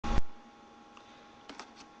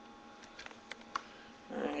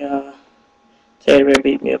They ready to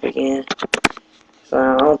beat me up again. So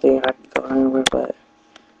I don't think I can go anywhere, but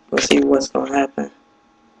we'll see what's gonna happen.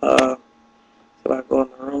 If I go in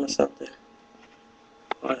the room or something.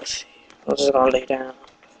 Let's see. I'm just gonna lay down.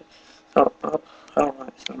 Oh,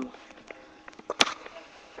 alright, so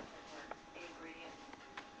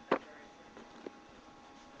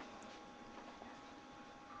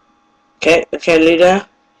okay, lay down.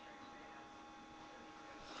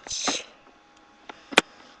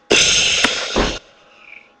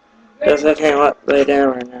 Cause I can't lay down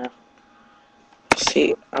right now.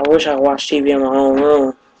 See, I wish I watched TV in my own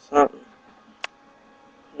room. Something.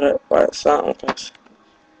 But something, cause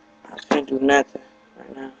I can't do nothing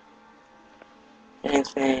right now.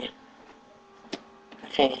 Anything. I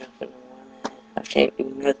can't help it no more, man. I can't do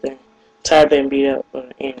nothing. Tired of being beat up or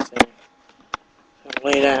anything. So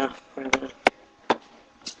lay down right now.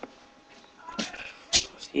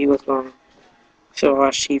 See what's going on. So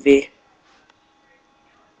watch TV.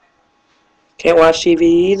 Can't watch TV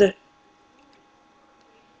either.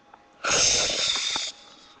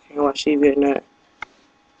 Can't watch TV or not.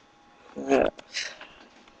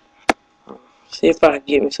 See if I can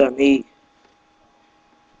get me something to eat.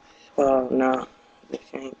 Well, no. I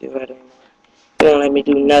can't do it anymore. He won't let me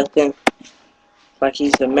do nothing. Like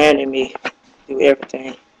he's demanding me do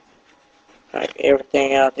everything. Like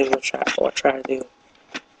everything I'll do or try to do.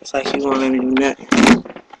 It's like he won't let me do nothing.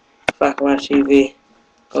 If I can watch TV,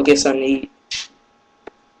 go get something to eat.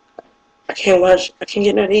 I can't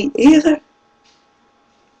get nothing to eat either.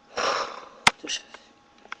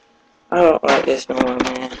 I don't like this no more,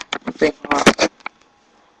 man. I'm thinking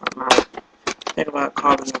about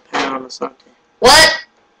calling a pound or something. What?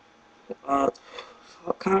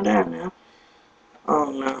 Calm down now. I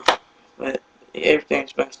don't know. But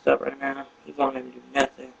everything's messed up right now. He won't let me do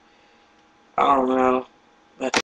nothing. I don't know.